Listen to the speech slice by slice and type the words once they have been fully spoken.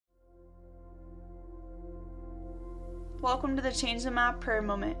Welcome to the Change the Map prayer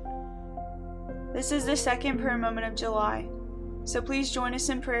moment. This is the second prayer moment of July, so please join us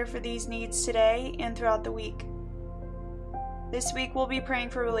in prayer for these needs today and throughout the week. This week we'll be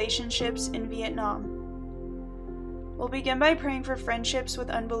praying for relationships in Vietnam. We'll begin by praying for friendships with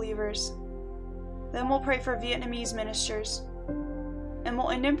unbelievers. Then we'll pray for Vietnamese ministers. And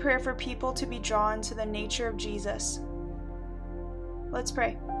we'll end in prayer for people to be drawn to the nature of Jesus. Let's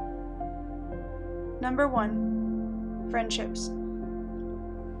pray. Number 1, friendships.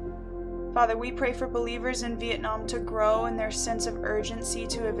 Father, we pray for believers in Vietnam to grow in their sense of urgency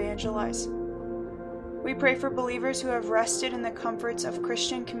to evangelize. We pray for believers who have rested in the comforts of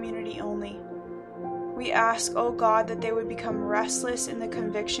Christian community only. We ask, O God, that they would become restless in the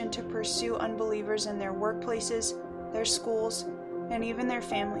conviction to pursue unbelievers in their workplaces, their schools, and even their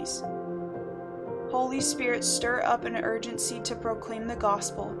families. Holy Spirit, stir up an urgency to proclaim the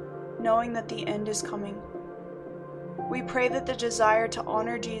gospel, knowing that the end is coming. We pray that the desire to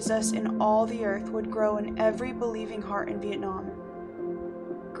honor Jesus in all the earth would grow in every believing heart in Vietnam.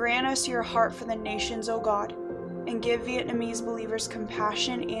 Grant us your heart for the nations, O God, and give Vietnamese believers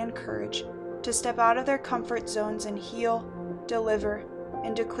compassion and courage to step out of their comfort zones and heal, deliver,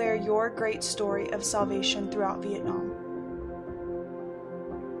 and declare your great story of salvation throughout Vietnam.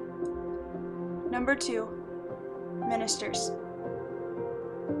 Number 2, ministers.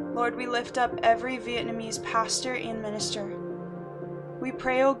 Lord, we lift up every Vietnamese pastor and minister. We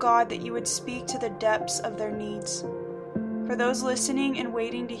pray, O God, that you would speak to the depths of their needs. For those listening and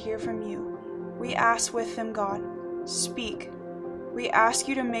waiting to hear from you, we ask with them, God, speak. We ask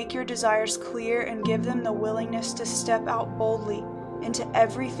you to make your desires clear and give them the willingness to step out boldly into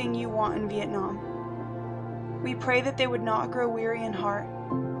everything you want in Vietnam. We pray that they would not grow weary in heart,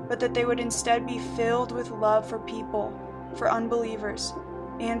 but that they would instead be filled with love for people, for unbelievers,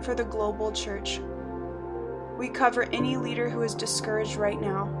 and for the global church. We cover any leader who is discouraged right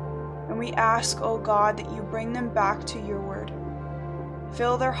now, and we ask, O God, that you bring them back to your word.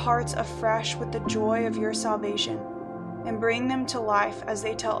 Fill their hearts afresh with the joy of your salvation, and bring them to life as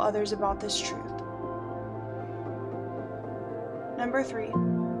they tell others about this truth. Number 3,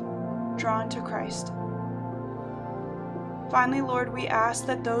 drawn to Christ. Finally, Lord, we ask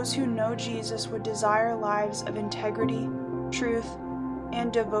that those who know Jesus would desire lives of integrity, truth,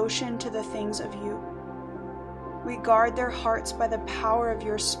 and devotion to the things of you. We guard their hearts by the power of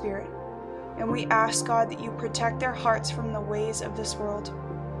your Spirit, and we ask, God, that you protect their hearts from the ways of this world.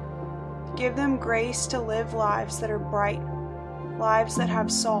 Give them grace to live lives that are bright, lives that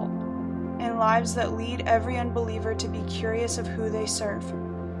have salt, and lives that lead every unbeliever to be curious of who they serve.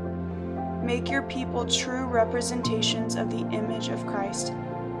 Make your people true representations of the image of Christ.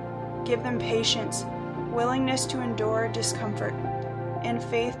 Give them patience, willingness to endure discomfort, and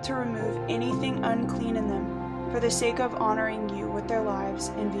faith to remove anything unclean in them for the sake of honoring you with their lives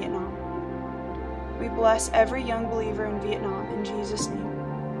in Vietnam. We bless every young believer in Vietnam in Jesus' name.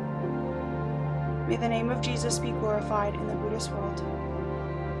 May the name of Jesus be glorified in the Buddhist world.